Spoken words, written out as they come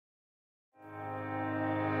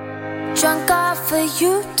drunk off of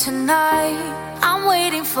you tonight. I'm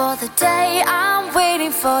waiting for the day, I'm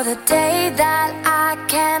waiting for the day that I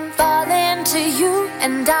can fall into you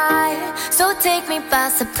and I. So take me by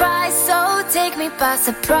surprise, so take me by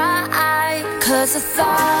surprise. Cause the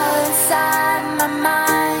thought inside my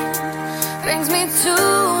mind brings me to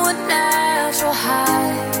a natural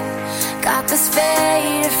high. Got this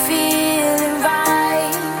faded feeling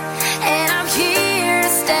right, and I'm here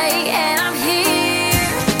to stay, and I'm here.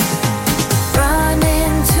 Run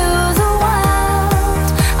into the wild,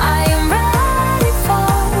 I am ready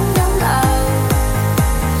for your love.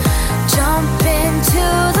 Jump into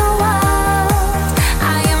the wild,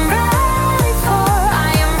 I am ready for,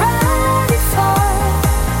 I am ready for.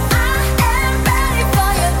 I am ready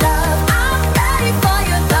for your love, I'm ready for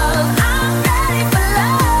your love, I'm ready for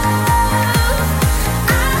love.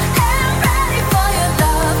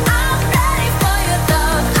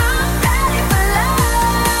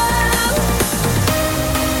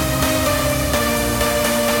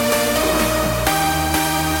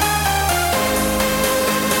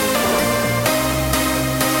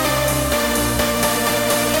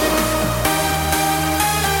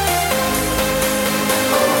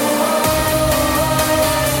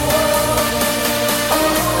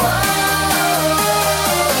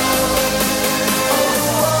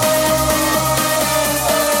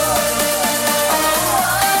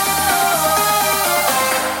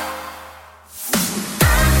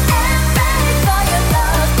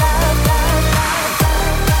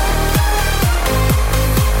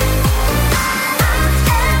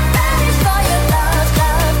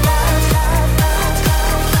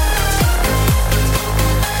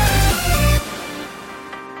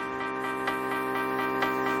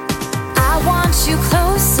 You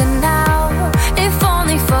closer now, if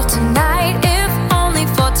only for tonight, if only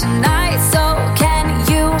for tonight. So can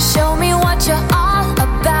you show me what you're all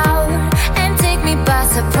about, and take me by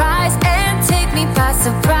surprise, and take me by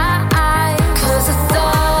surprise. Cause the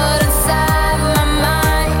thought inside my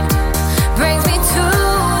mind brings me to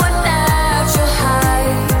a natural high.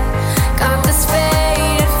 Got this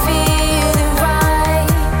faded feeling right,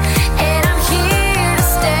 and I'm here to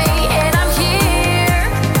stay, and I'm here.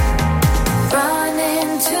 Run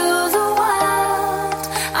into the wild,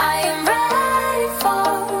 I am ready for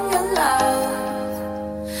your love.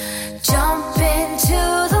 Jump into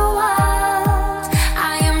the wild,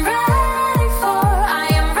 I am ready for, I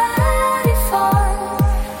am ready for.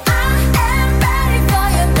 I am ready for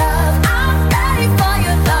your love, I'm ready for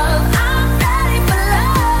your love, I'm ready for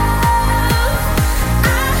love.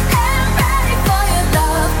 I am ready for your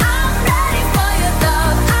love, I'm ready for your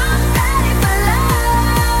love, I'm ready for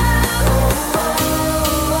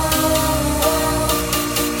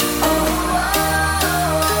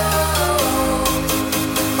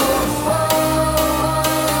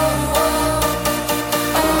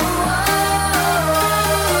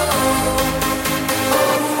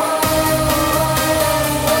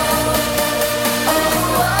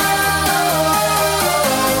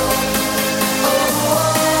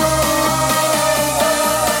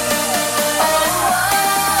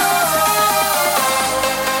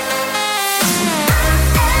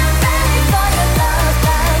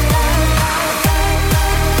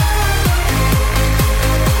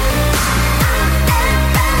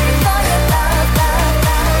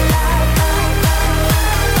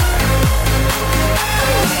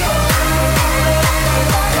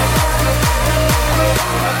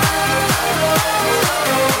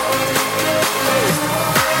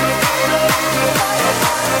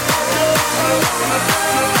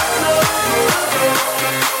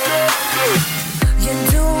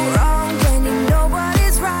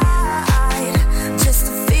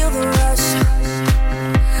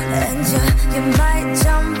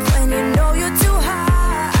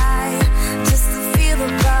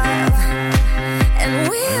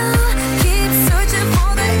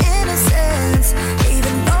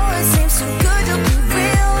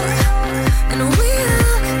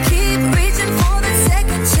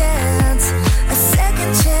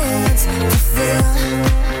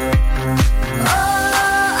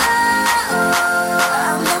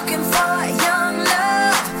I'm looking for young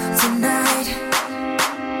love tonight.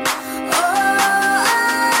 Oh,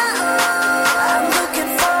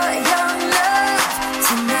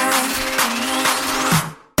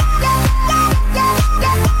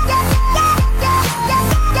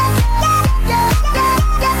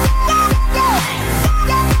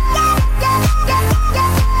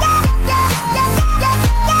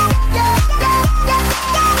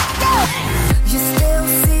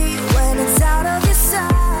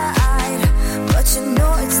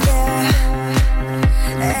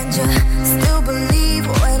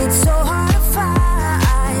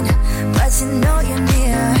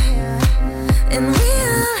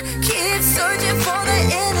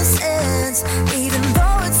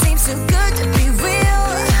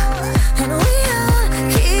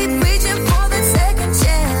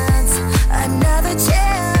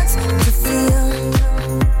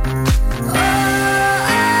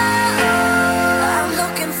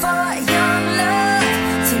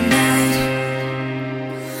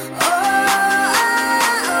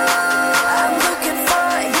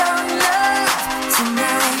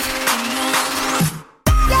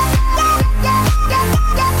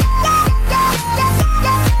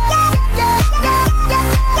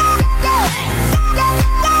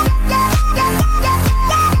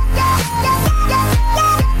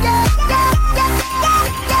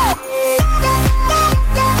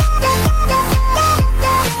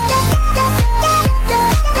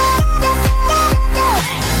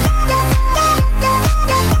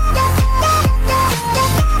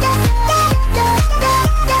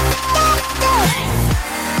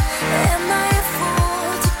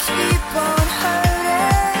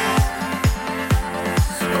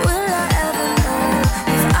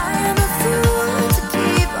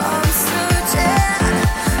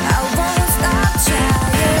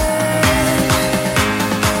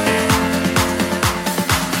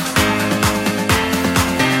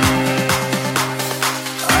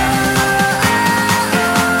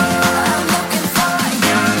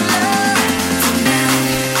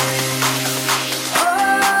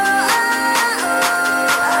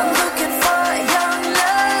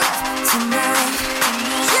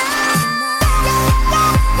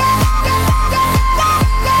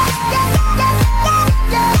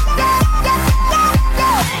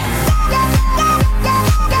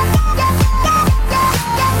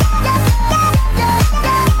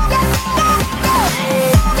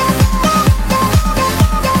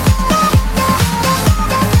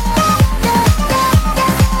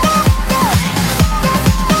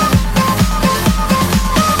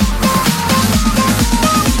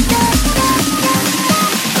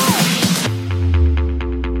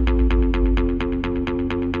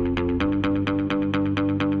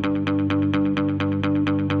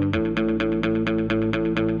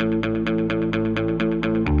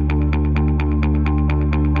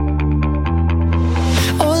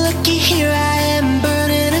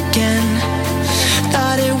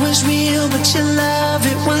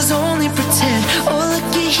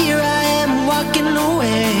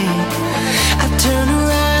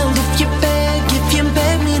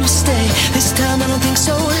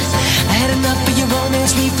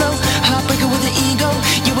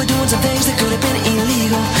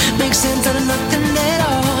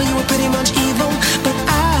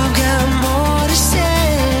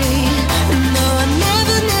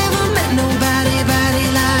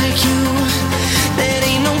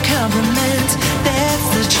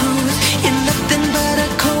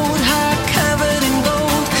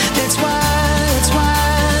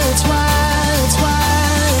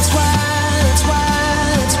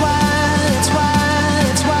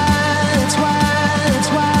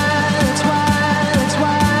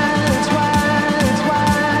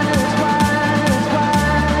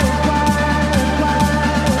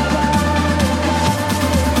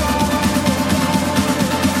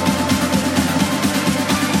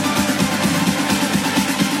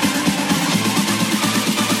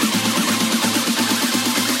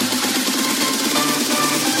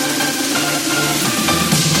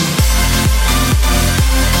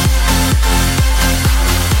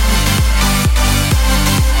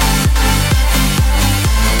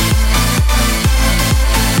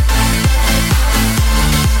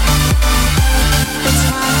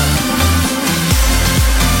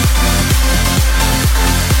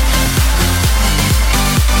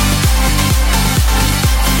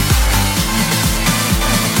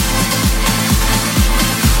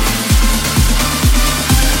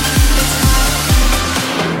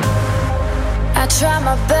 tried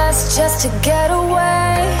my best just to get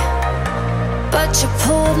away, but you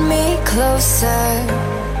pulled me closer.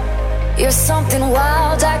 You're something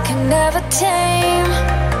wild I can never tame,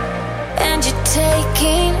 and you're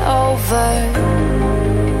taking over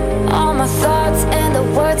all my thoughts and the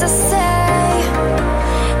words I say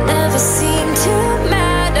never seem to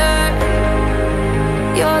matter.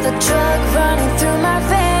 You're the drug running through my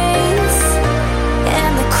veins,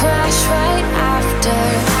 and the crash right after.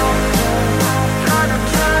 You're the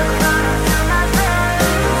drug running through my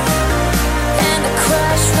veins, and the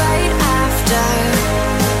crash right after.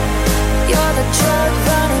 You're the drug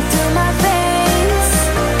running through my veins,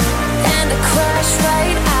 and the crash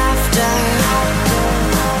right after.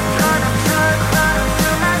 You're the drug running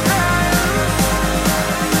through my veins.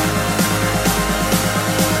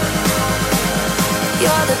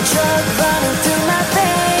 You're the drug running through my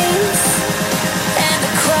veins, and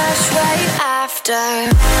the crash right after.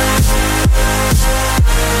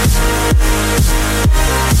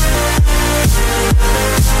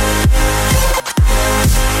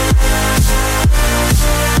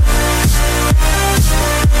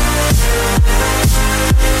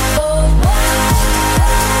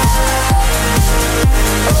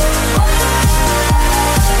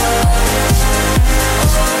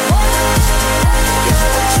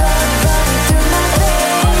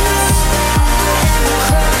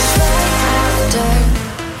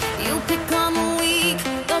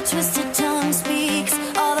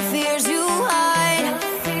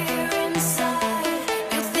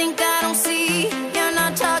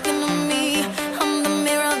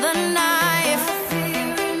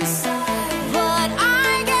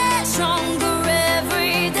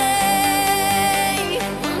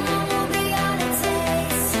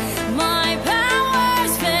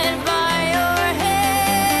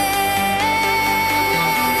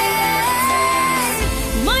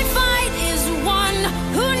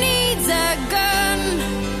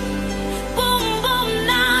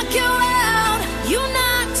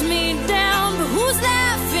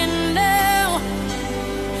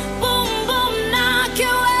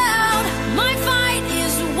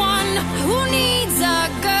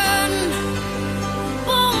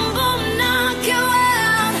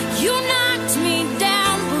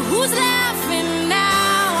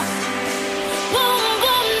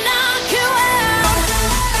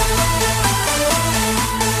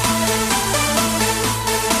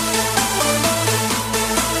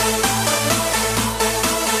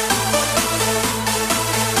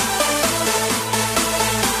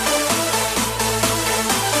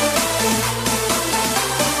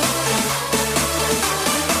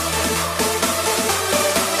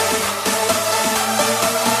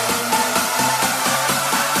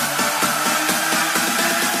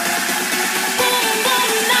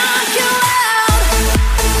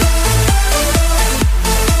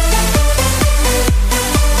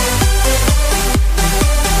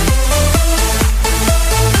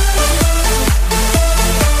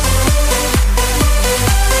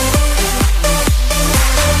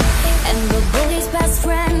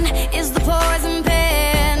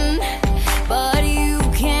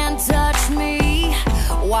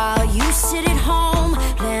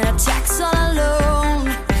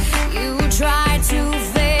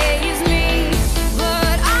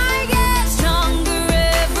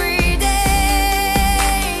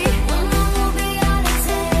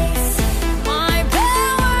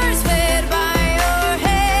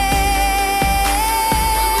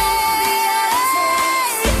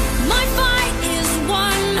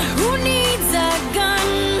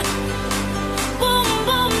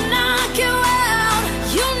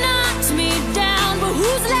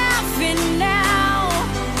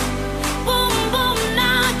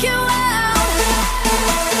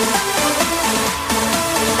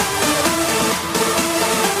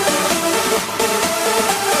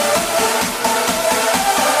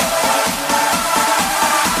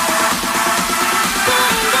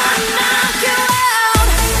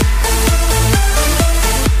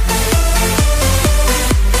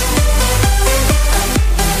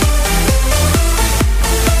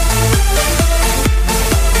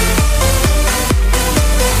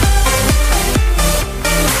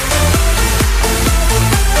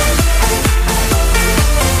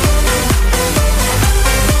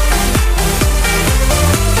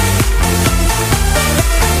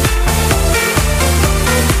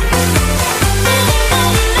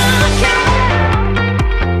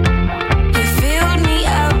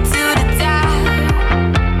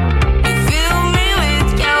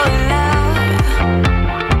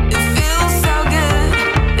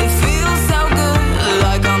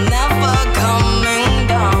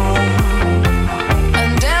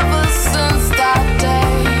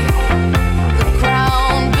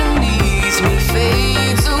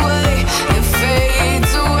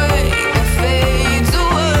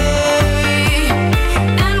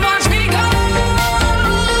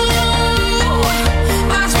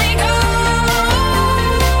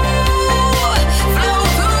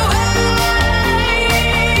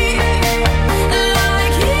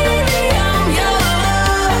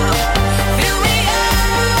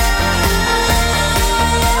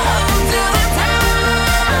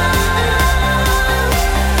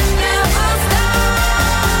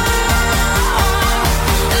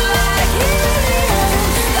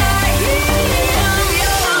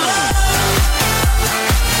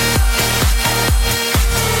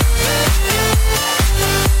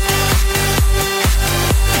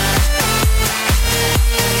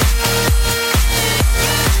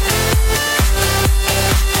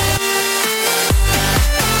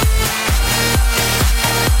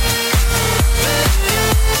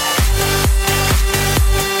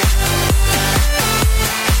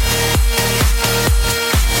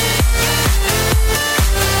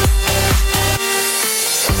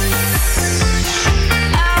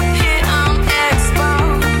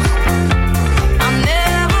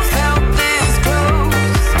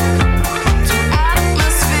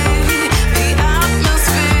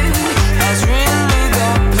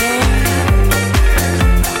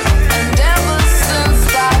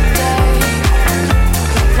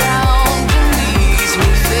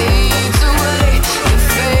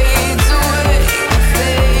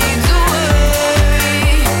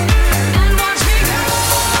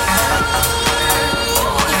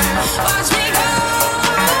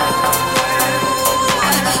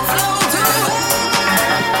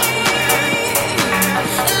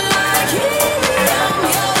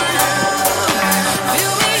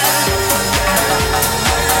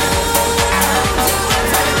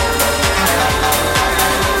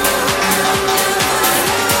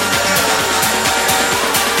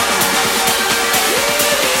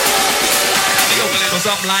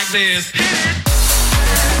 something like this.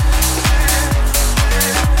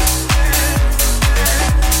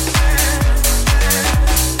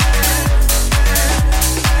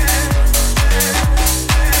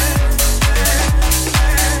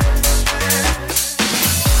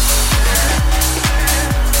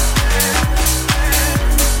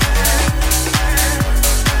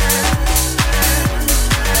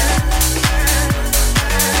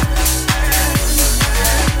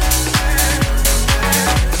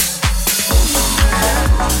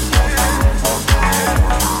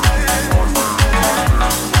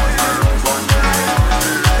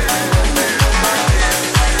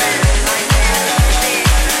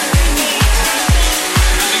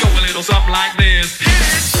 Something like this.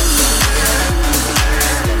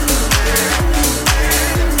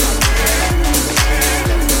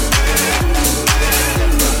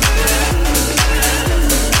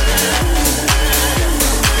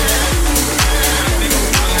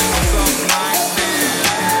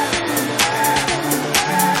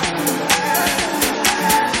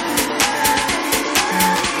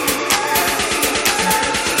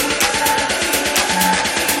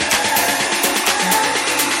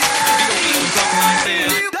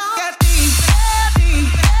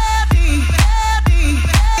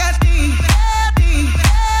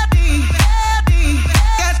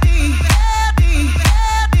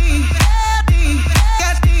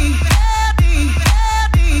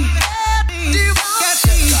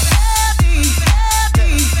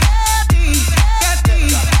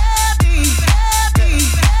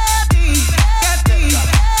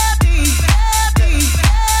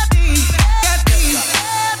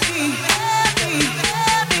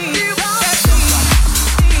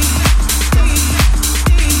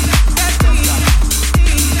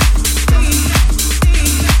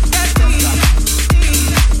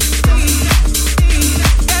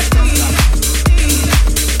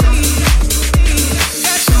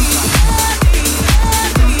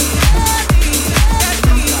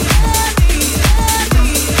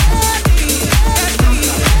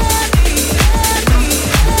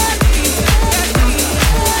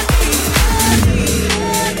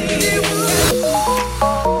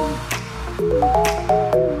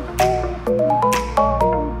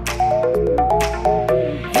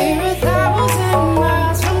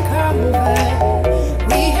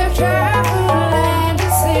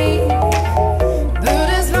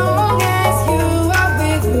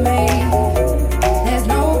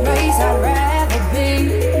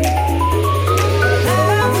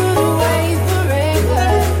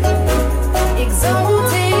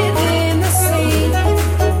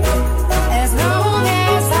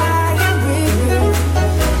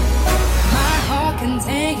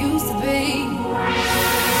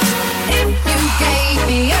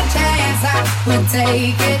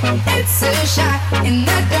 Take it, it's a shot in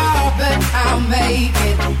the dark, but I'll make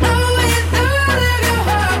it. No, with all of your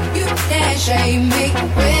heart, you can't shame me.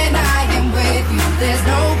 When I am with you, there's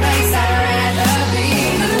no place I'd rather be.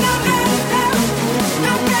 No, no, no,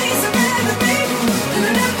 no place I'd rather be. No,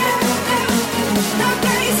 no, no, no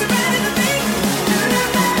place I'd rather be. No, no,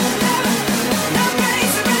 no, no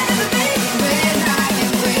place I'd rather be. When I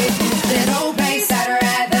am with you, there's no place I'd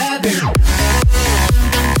rather be.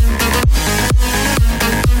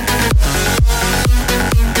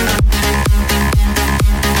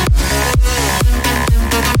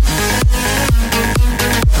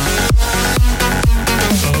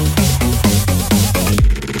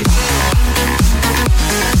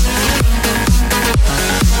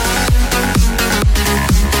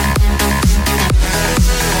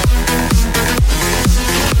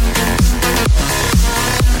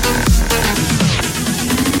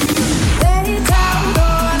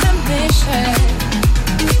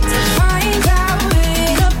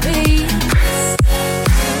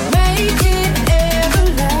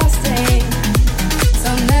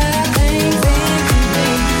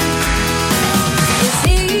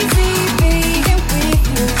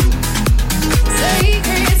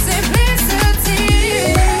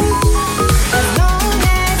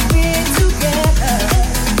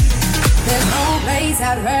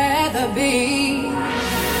 I'd rather be.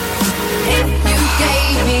 If you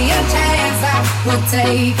gave me a chance, I would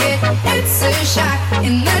take it. It's a shot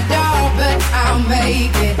in the dark, but I'll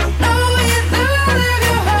make it. No, with all of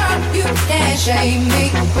your heart, you can't shame me.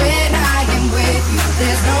 When I am with you,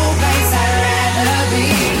 there's no place I'd rather be.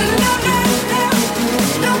 No, no, no,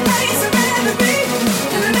 no place I'd rather be.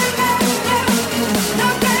 No, no, no, no, no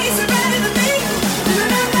place I'd rather be. No,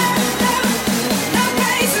 no, no, no, no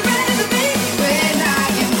place I'd rather be. When I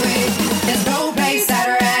am with you, there's no place I'd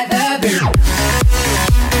rather be.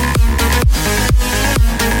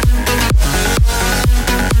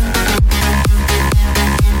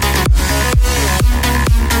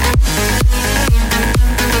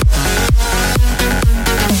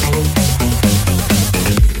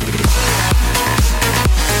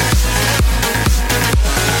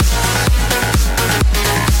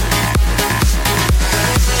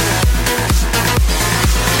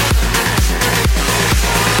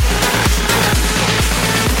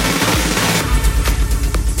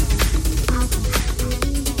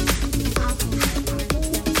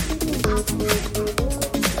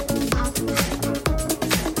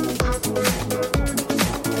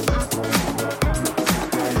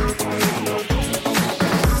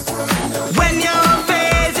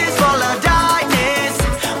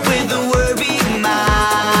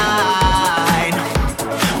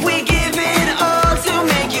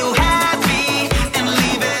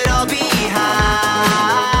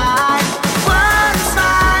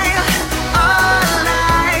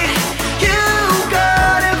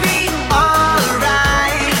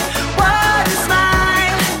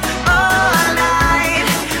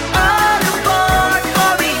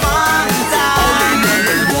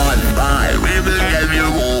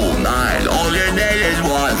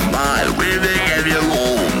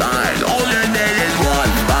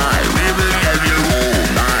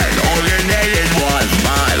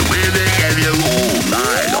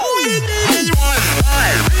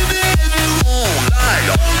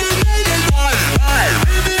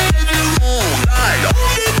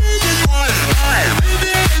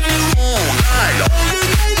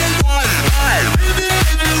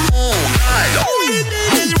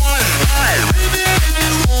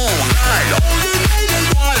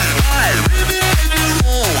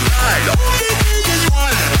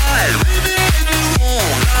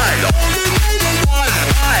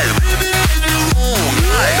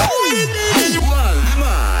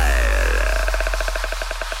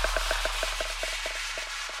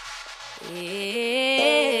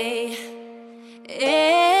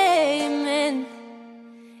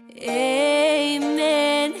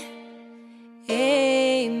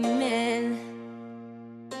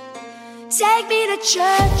 Take me to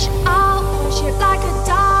church, I'll worship like a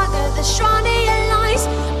dog at the shrine of your lies.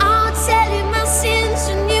 I'll tell you my sins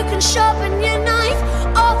and you can sharpen your knife.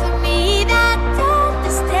 Offer me that death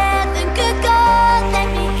is dead, then good God,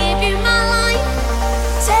 let me give you my life.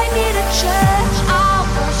 Take me to church, I'll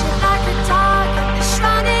worship like a dog at the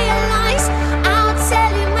shrine of your lies. I'll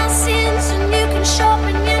tell you my sins and you can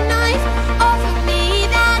sharpen your knife. Offer me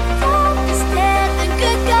that death is dead, then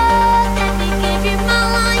good God, let me give you my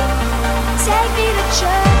life. Take me to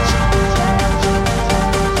church.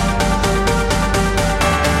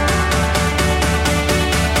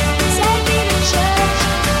 Take me to church.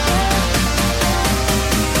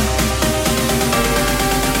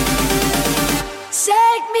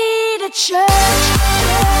 Take me to church.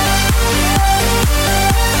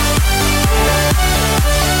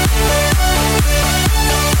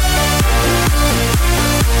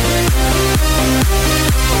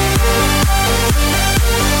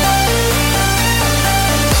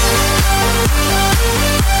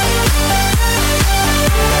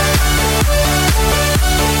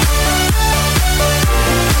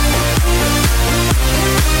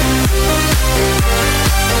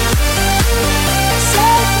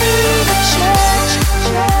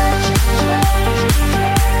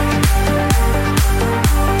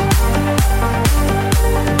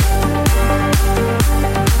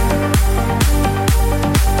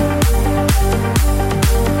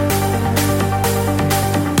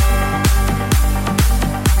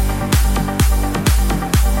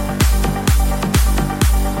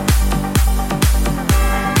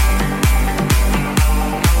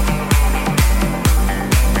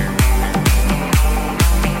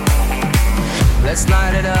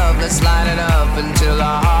 Let's light it up until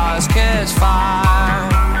our hearts catch fire.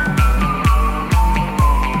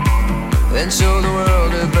 Then show the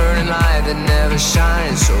world a burning light that never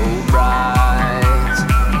shines so bright.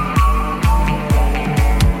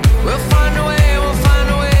 We'll find a way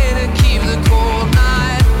to keep the cold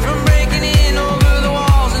night from breaking in over the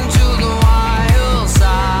walls into the wild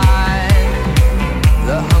side.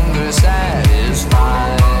 The hunger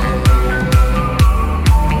satisfied.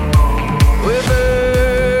 We're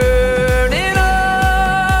burning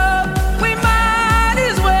up. We might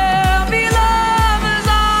as well be lovers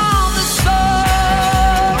on the soul.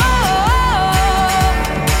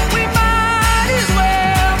 We might as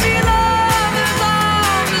well be lovers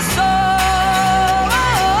on the soul.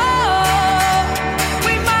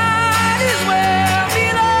 We might as well be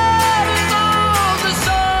lovers on the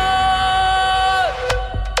soul.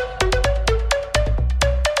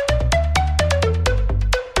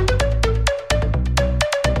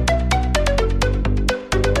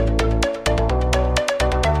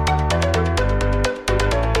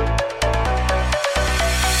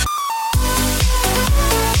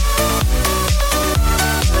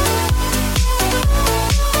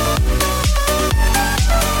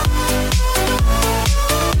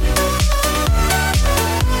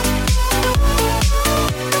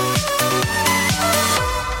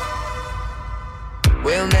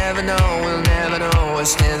 We'll never know what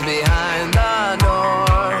stands behind the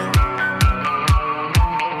door.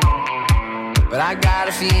 But I got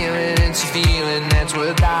a feeling, it's a feeling that's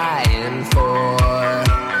worth dying for.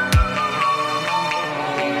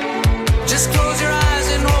 Just close your eyes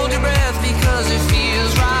and hold your breath because it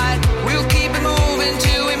feels right. We'll keep it moving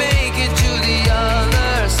till we make it to the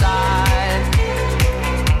other side.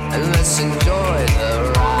 And let's enjoy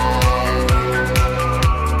the ride.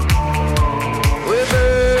 We're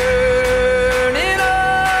burning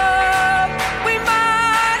up. We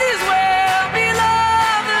might as well be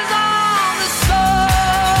lovers on the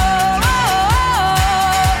soul.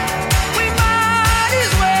 We might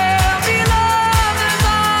as well be lovers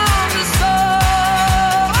on the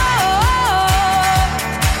soul.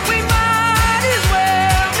 We might as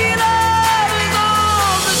well be lovers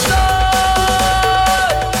on the soul.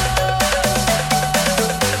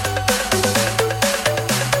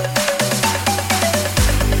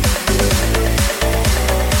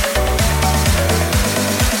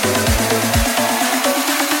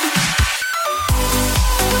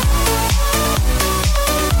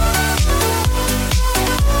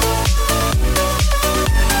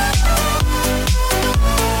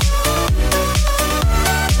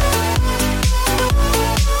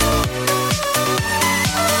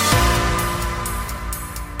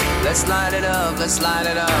 Let's light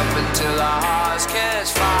it up until our hearts catch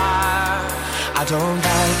fire. I don't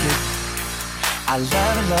like it. I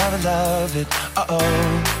love it.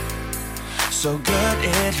 Uh-oh. So good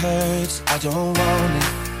it hurts. I don't want it.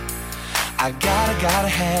 I gotta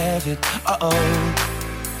have it. Uh-oh.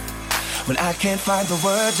 When I can't find the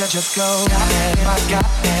words, I just go. I got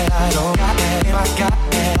it, I don't got it. I got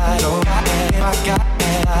it, I don't got it. I got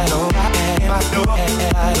it, I don't got it. I got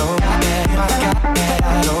it, I don't got it. I got it,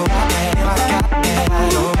 I don't got it. I got it, I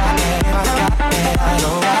don't got it. I got it, I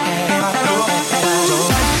don't got it. I got it, I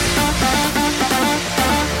don't.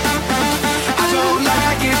 I don't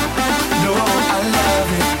like it. No, I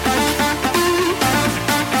love it.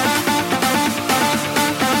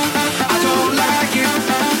 I don't like it.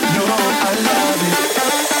 No, I love it.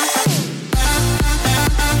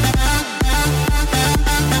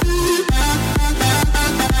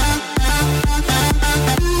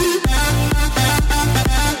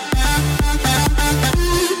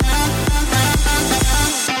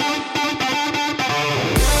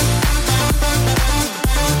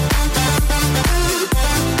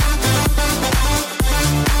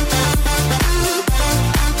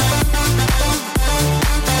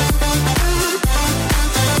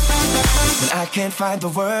 Can't find the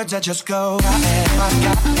words, I just go. I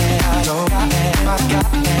got it, I don't got it. I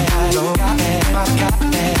got it, I don't got it. I got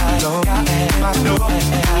it, I don't got it. I got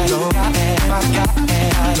it, I don't got it. I got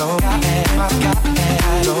it, I don't got it. I got it,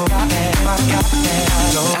 I don't got it. I got it,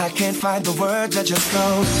 I don't. I can't find the words, I just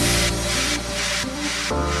go.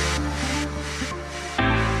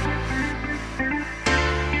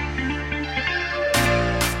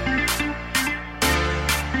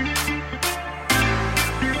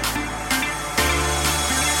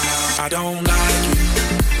 I don't like it.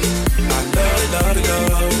 I love it,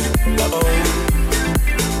 uh-oh.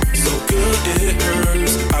 So good it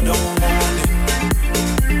hurts. I don't want it.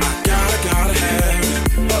 I gotta have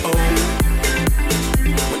it, uh-oh.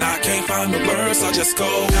 When I can't find the words, I just go.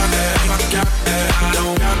 I got it, I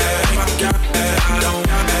don't got it. I got it, I don't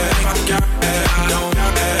got it. I got it, I don't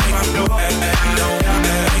got it. I know it, I don't got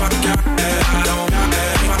it. I got it, I don't got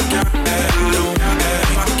it. I got it, I don't got it.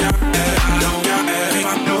 I got it, I don't got it.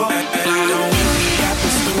 I know it.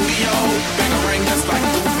 Bang a ring that's like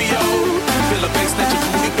Rufio. Feel a bass that your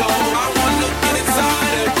booty go. I wanna get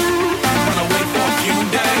inside it. Run away for a few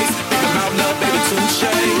days. Think about love, baby, touche.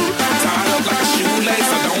 Tied up like a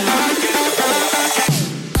shoelace. I don't like it. I don't like it.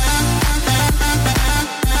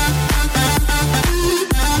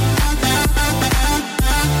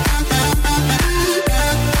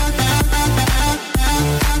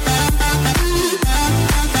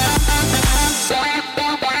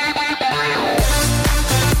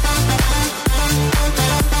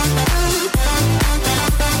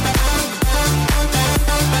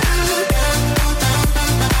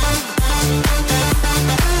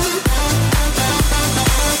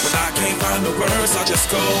 I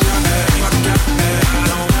just go.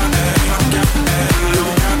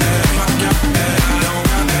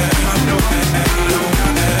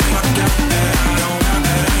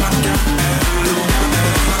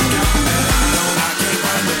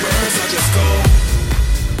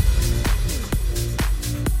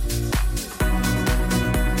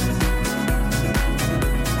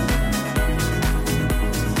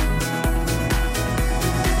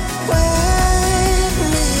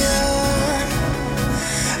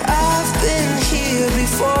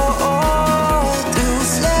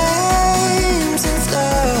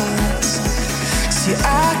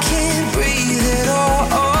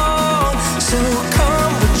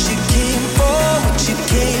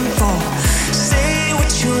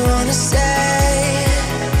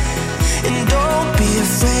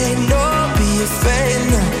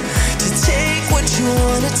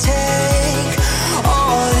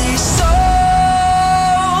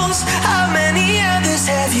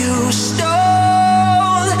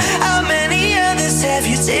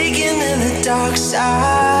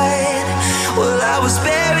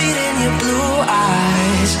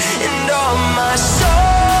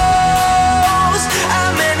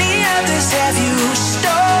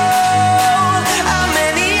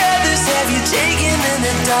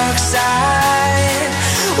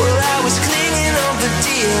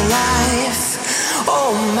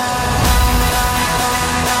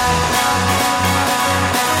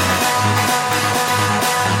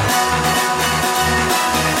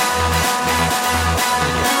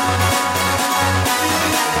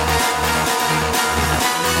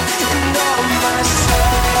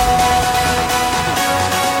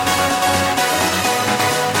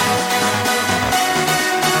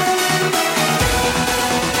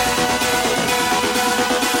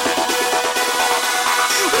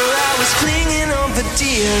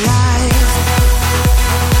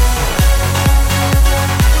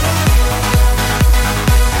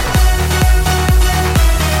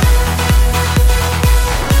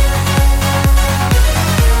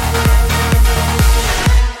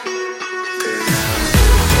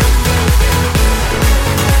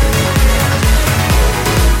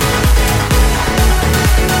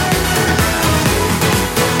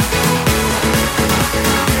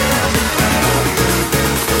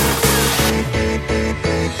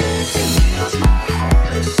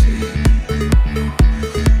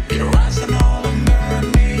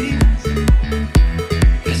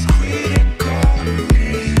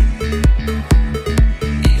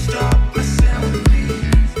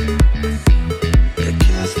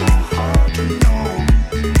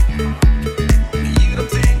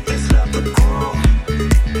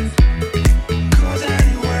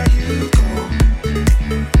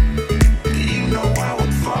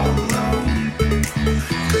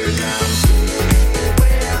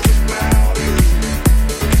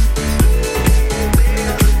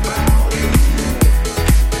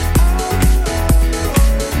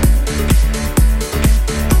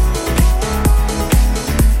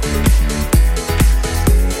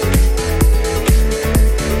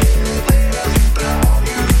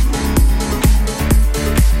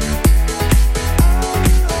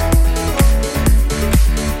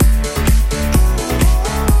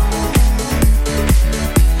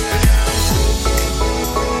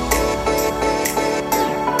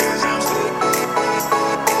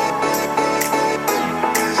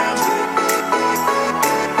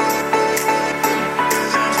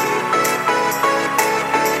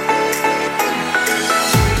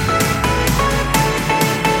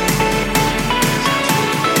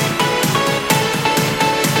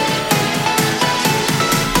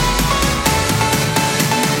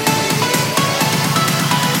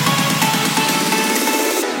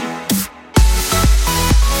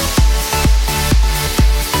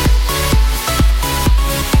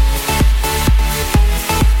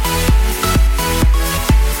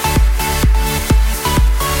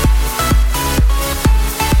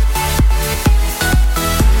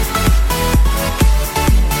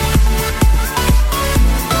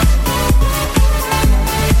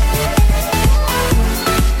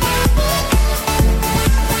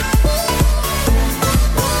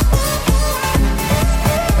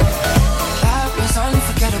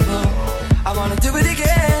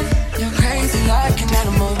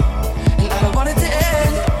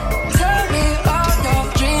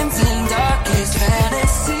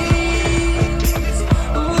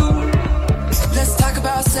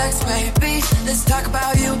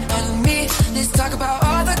 talk about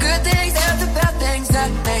all the good things and the bad things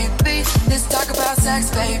that may be. Let's talk about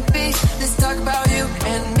sex, baby. Let's talk about you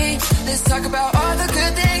and me. Let's talk about all the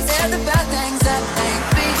good things and the bad things that may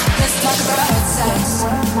be. Let's talk about sex.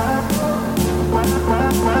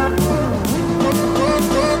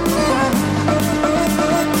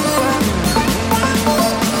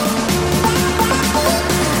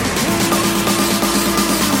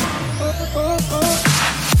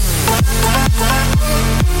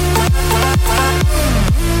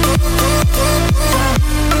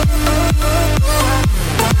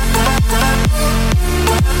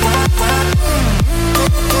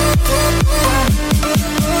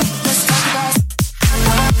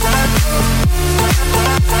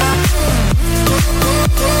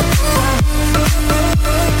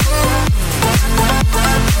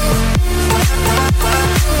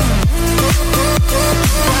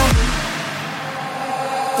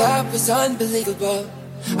 That was unbelievable.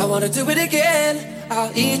 I wanna do it again.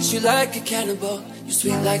 I'll eat you like a cannibal. You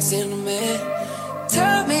sweet like cinnamon.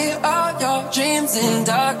 Tell me all your dreams and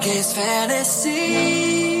darkest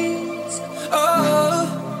fantasies. Oh,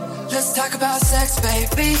 let's talk about sex,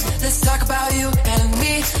 baby. Let's talk about you and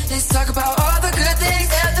me. Let's talk about all the good things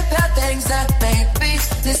and the bad things that may be.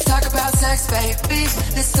 Let's talk about sex, baby.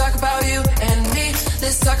 Let's talk about you and me.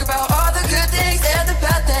 Let's talk about all the good things and the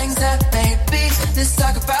bad things that may be. Let's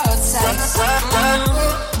talk about sex.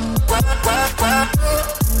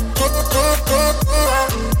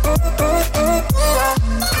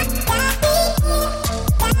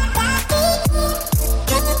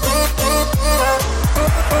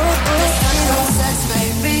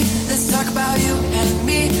 Let's talk about you and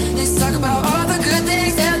me. Let's talk about all the good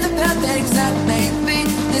things and the bad things that may be.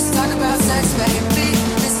 Let's talk about sex, baby.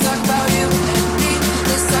 Let's talk about you and me.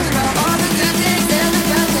 Let's talk about all the good things and the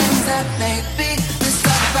bad things that may be. Let's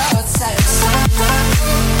talk about sex.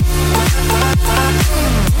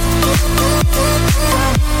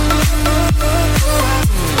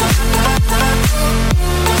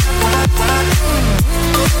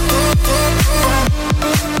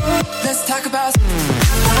 Let's talk about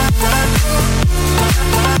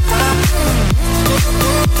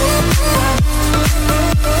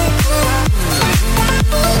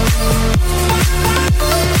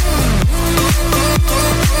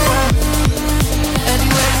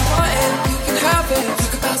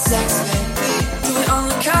sex, baby. Do it on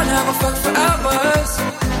the couch, now we'll fuck for hours.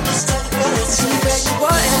 Anywhere you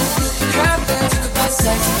want it, you can have it. Talk about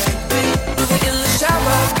sex, baby. Do it in the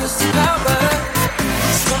shower, pussy power.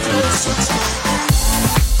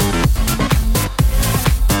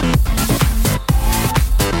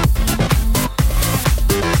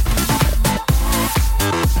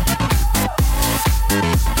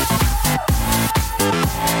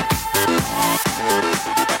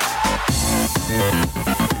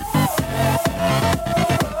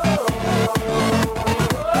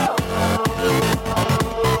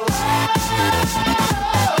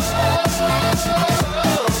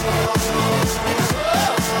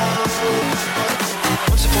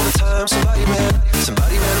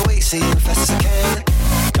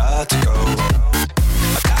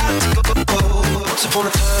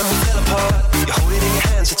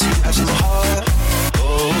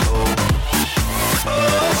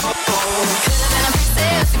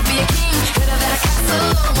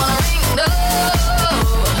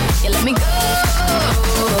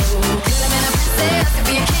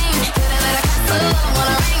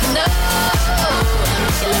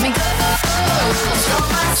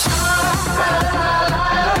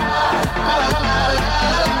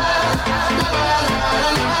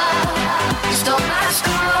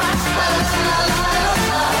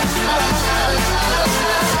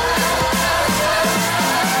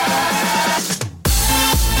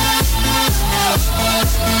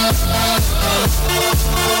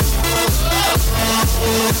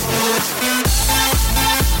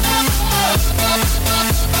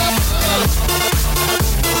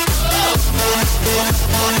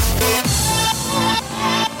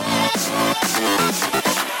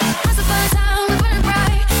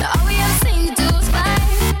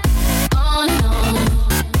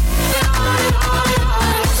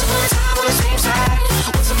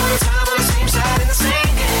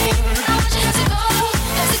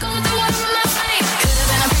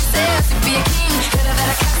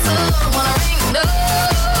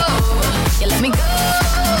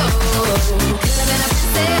 Could've been a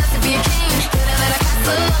princess to be a king. Could've been a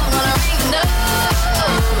castle, wanna ring.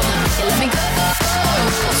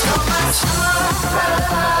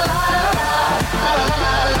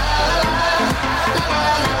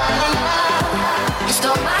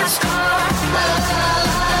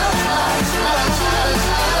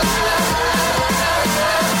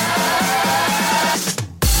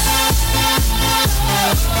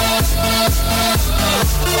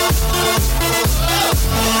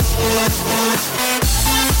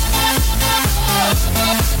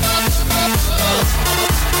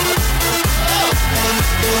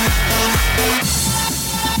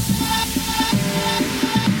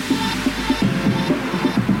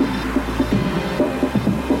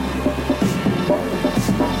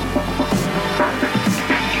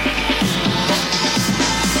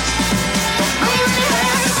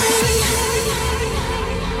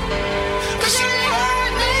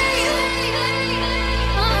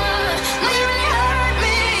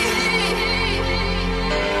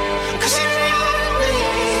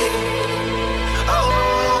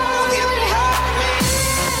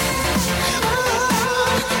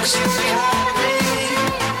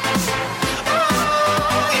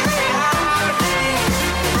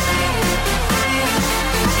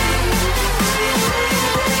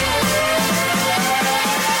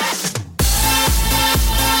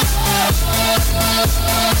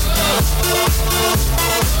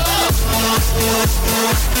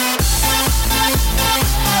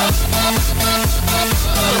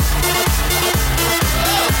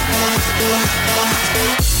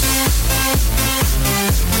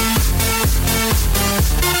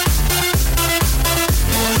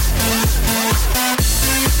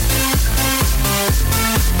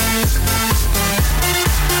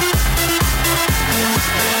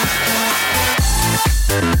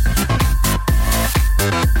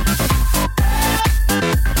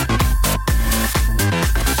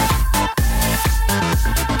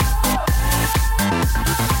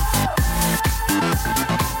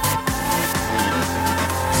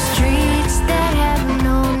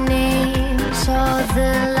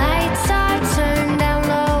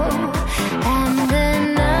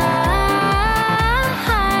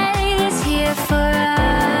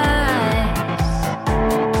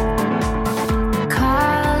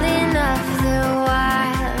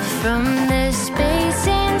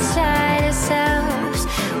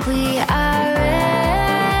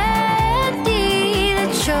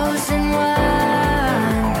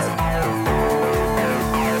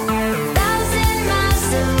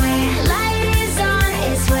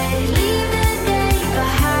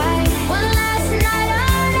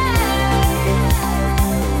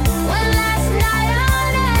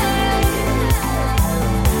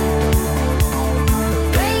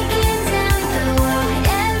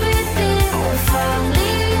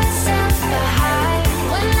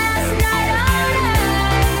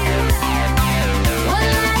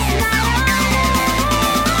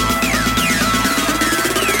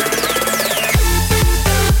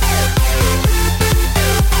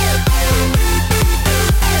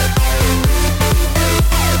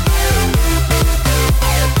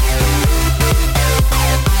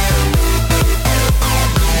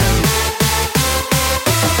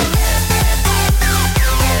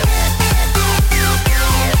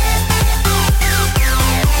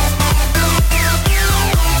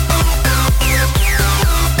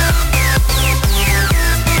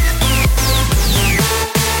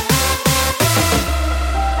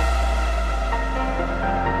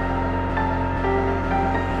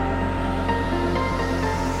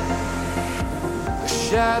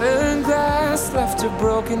 Shattered glass left a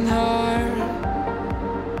broken heart.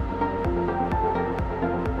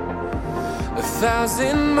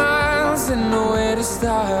 1,000 miles and nowhere to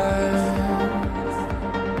start.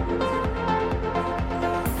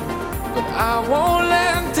 But I won't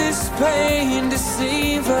let this pain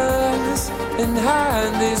deceive us and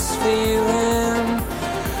hide this feeling.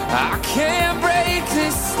 I can't break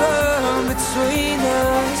this love between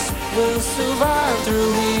us. We'll survive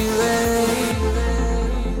through